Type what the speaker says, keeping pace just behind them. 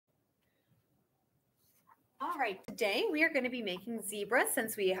All right, today we are going to be making zebras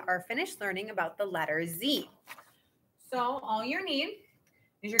since we are finished learning about the letter Z. So all you need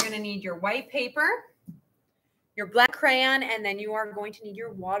is you're going to need your white paper, your black crayon, and then you are going to need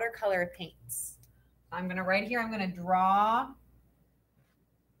your watercolor paints. I'm going to right here, I'm going to draw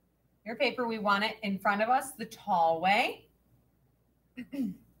your paper. We want it in front of us the tall way.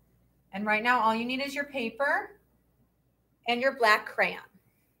 And right now all you need is your paper and your black crayon.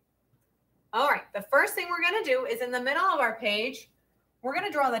 All right, the first thing we're going to do is in the middle of our page, we're going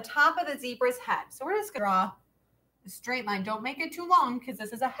to draw the top of the zebra's head. So we're just going to draw a straight line. Don't make it too long because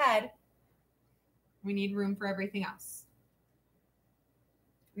this is a head. We need room for everything else.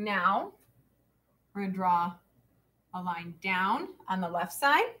 Now, we're going to draw a line down on the left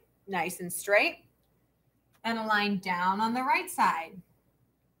side, nice and straight, and a line down on the right side,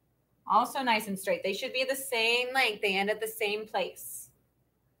 also nice and straight. They should be the same length. They end at the same place.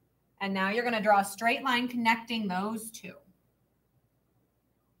 And now you're going to draw a straight line connecting those two.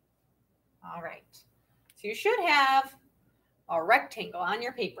 All right. So you should have a rectangle on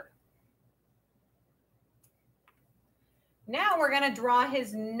your paper. Now we're going to draw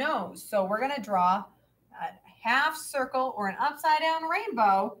his nose. So we're going to draw a half circle or an upside down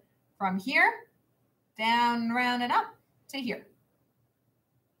rainbow from here down, round, and up to here.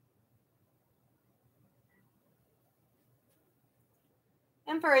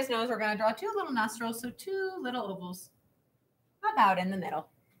 And for his nose, we're going to draw two little nostrils, so two little ovals about in the middle.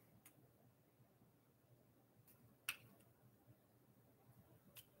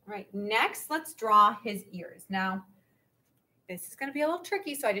 All right, next, let's draw his ears. Now, this is going to be a little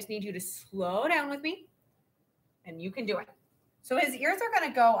tricky, so I just need you to slow down with me, and you can do it. So his ears are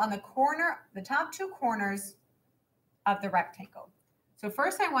going to go on the corner, the top two corners of the rectangle. So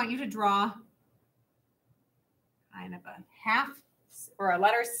first, I want you to draw kind of a half or a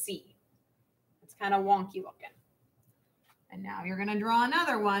letter C. It's kind of wonky looking. And now you're going to draw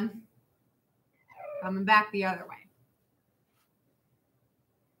another one coming back the other way.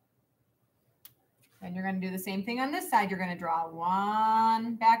 Then you're going to do the same thing on this side. You're going to draw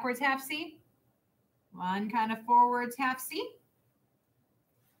one backwards half C, one kind of forwards half C.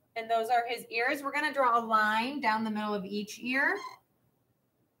 And those are his ears. We're going to draw a line down the middle of each ear.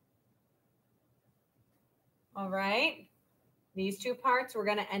 All right. These two parts we're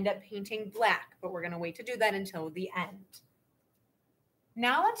going to end up painting black, but we're going to wait to do that until the end.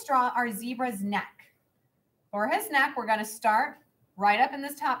 Now let's draw our zebra's neck. For his neck, we're going to start right up in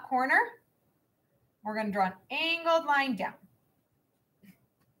this top corner. We're going to draw an angled line down.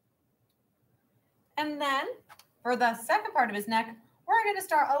 And then for the second part of his neck, we're going to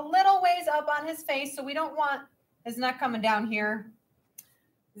start a little ways up on his face, so we don't want his neck coming down here.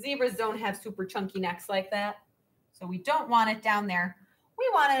 Zebras don't have super chunky necks like that. So we don't want it down there. We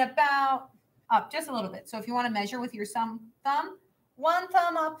want it about up just a little bit. So if you want to measure with your thumb, one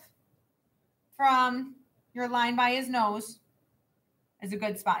thumb up from your line by his nose is a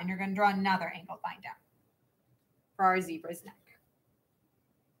good spot. And you're going to draw another angled line down for our zebra's neck.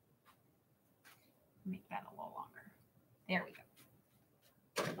 Make that a little longer. There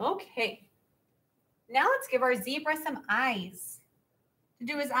we go. Okay. Now let's give our zebra some eyes. To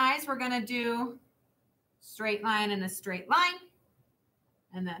do his eyes, we're going to do straight line and a straight line,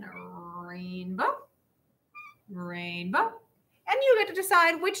 and then a rainbow, rainbow. And you get to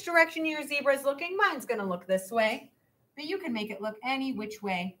decide which direction your zebra is looking. Mine's going to look this way, but you can make it look any which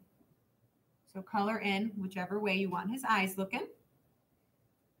way. So color in whichever way you want his eyes looking.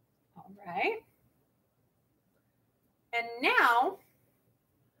 All right. And now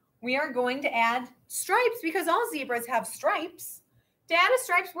we are going to add stripes because all zebras have stripes. To add a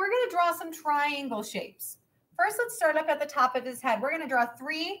stripes, we're going to draw some triangle shapes. First, let's start up at the top of his head. We're going to draw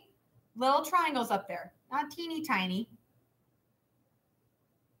 3 little triangles up there, not teeny tiny.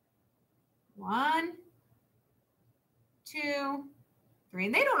 1, 2, 3.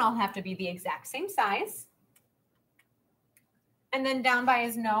 And they don't all have to be the exact same size. And then down by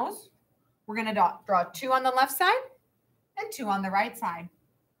his nose, we're going to draw 2 on the left side and 2 on the right side.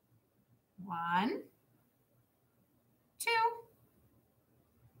 1, 2.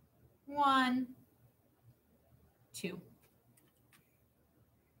 1, 2.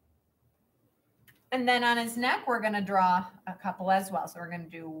 And then on his neck, we're going to draw a couple as well. So we're going to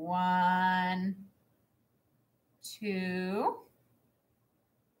do 1, 2,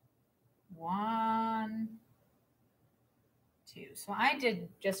 1, 2. So I did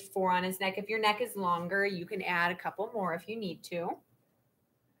just 4 on his neck. If your neck is longer, you can add a couple more if you need to.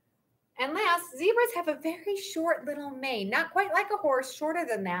 And last, zebras have a very short little mane, not quite like a horse, shorter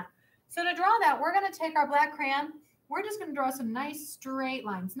than that. So to draw that, we're going to take our black crayon. we're just going to draw some nice straight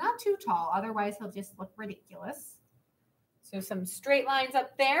lines, not too tall. Otherwise, he'll just look ridiculous. So some straight lines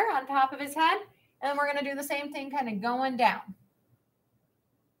up there on top of his head. And then we're going to do the same thing kind of going down.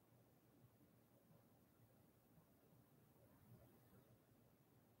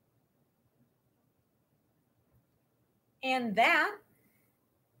 And that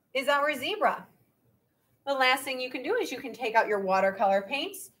is our zebra. The last thing you can do is you can take out your watercolor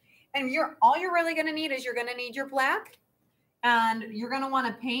paints, and all you're really going to need is you're going to need your black, and you're going to want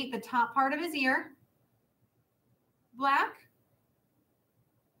to paint the top part of his ear black.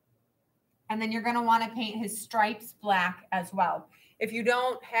 And then you're going to want to paint his stripes black as well. If you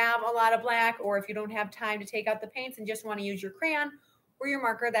don't have a lot of black, or if you don't have time to take out the paints and just want to use your crayon or your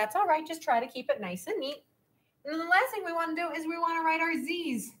marker, that's all right. Just try to keep it nice and neat. And then the last thing we want to do is we want to write our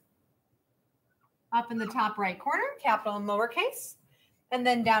Z's. Up in the top right corner, capital and lowercase. And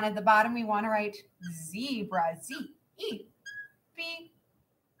then down at the bottom, we want to write zebra, Z-E-B-R-A,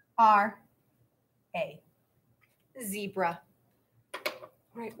 zebra. All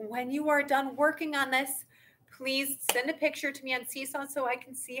right, when you are done working on this, please send a picture to me on Seesaw so I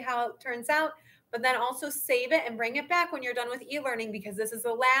can see how it turns out, but then also save it and bring it back when you're done with e-learning, because this is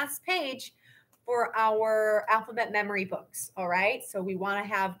the last page for our alphabet memory books, all right? So we want to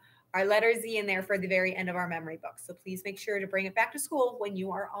have our letter Z in there for the very end of our memory book. So please make sure to bring it back to school when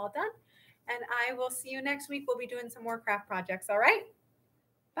you are all done. And I will see you next week. We'll be doing some more craft projects, all right?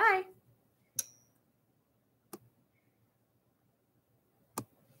 Bye.